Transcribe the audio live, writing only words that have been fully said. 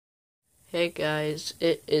Hey guys,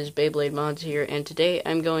 it is Beyblade Mods here, and today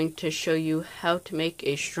I'm going to show you how to make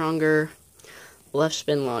a stronger left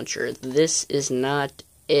spin launcher. This is not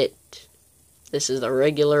it. This is the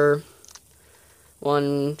regular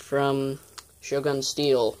one from Shogun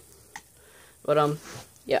Steel. But,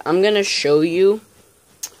 yeah, I'm gonna show you,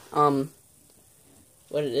 what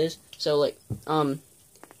it is. So,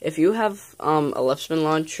 if you have, a left spin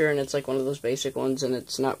launcher, and it's, one of those basic ones, and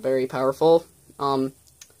it's not very powerful,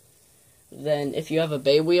 then if you have a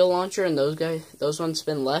bay wheel launcher and those ones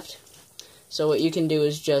spin left, so what you can do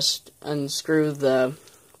is just unscrew the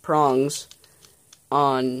prongs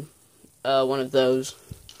on one of those,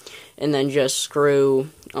 and then just screw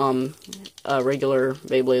a regular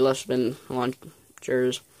Beyblade left spin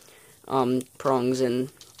launcher's prongs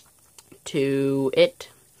into it,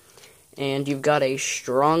 and you've got a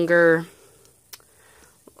stronger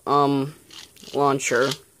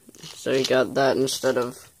launcher. So you got that instead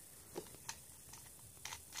of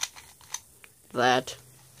that.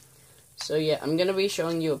 So yeah, I'm gonna be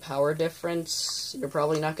showing you a power difference. You're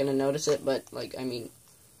probably not gonna notice it, but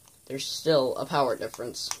there's still a power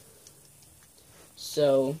difference.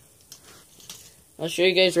 So I'll show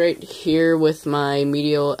you guys right here with my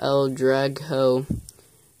Medio El Drago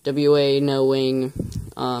WA No Wing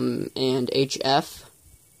and HF.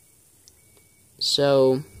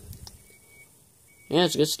 So yeah,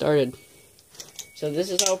 let's get started. So this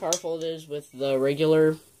is how powerful it is with the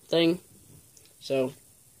regular thing. So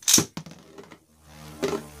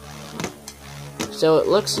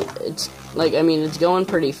it's going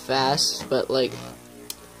pretty fast, but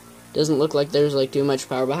doesn't look like there's too much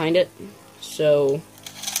power behind it. So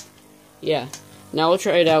yeah, now we'll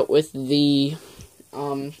try it out with the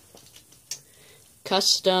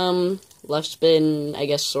custom left spin, I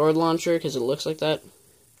guess, sword launcher, because it looks like that,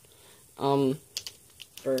 for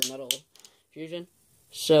Metal Fusion.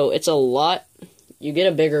 So it's you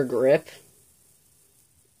get a bigger grip,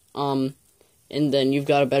 and then you've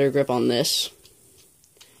got a better grip on this,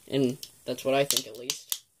 and that's what I think, at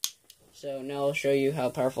least. So now I'll show you how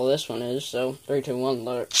powerful this one is. So 3, 2, 1,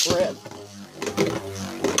 let it rip.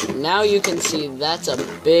 Now you can see that's a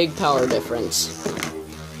big power difference.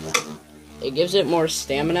 It gives it more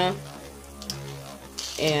stamina,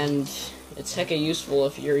 and it's hecka useful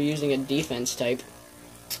if you're using a defense type.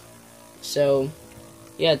 So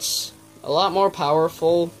yeah, it's a lot more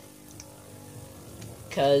powerful,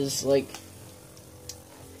 because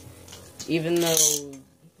even though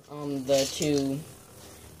the two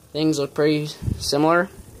things look pretty similar,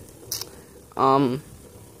 I'll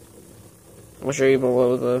show you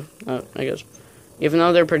below the I guess, even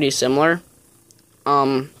though they're pretty similar,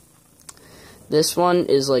 this one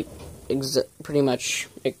is pretty much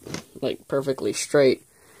perfectly straight,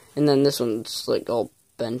 and then this one's all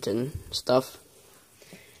bent and stuff,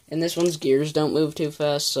 and this one's gears don't move too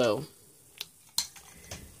fast. So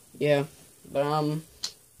yeah, but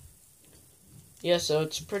yeah, so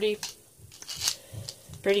it's pretty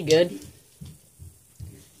good,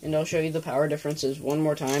 and I'll show you the power differences one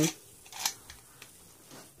more time.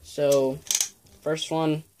 So first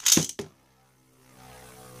one,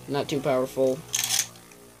 not too powerful.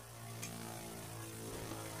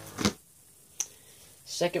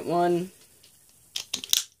 Second one,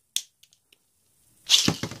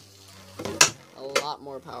 a lot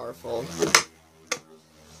more powerful.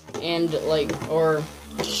 And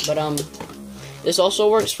this also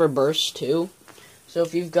works for bursts too. So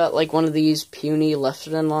if you've got one of these puny left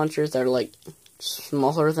spin launchers that are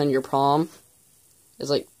smaller than your palm,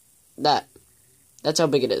 it's that. That's how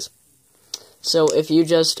big it is. So if you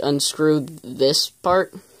just unscrew this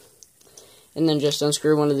part, and then just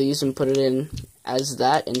unscrew one of these and put it in as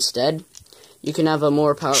that instead, you can have a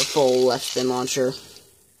more powerful left spin launcher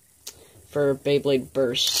for Beyblade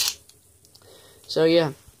Burst. So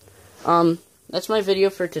yeah, that's my video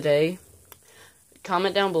for today.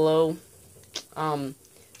 Comment down below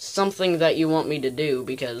something that you want me to do,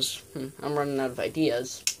 because I'm running out of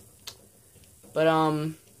ideas. But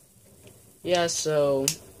yeah, so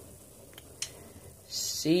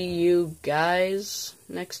see you guys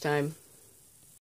next time.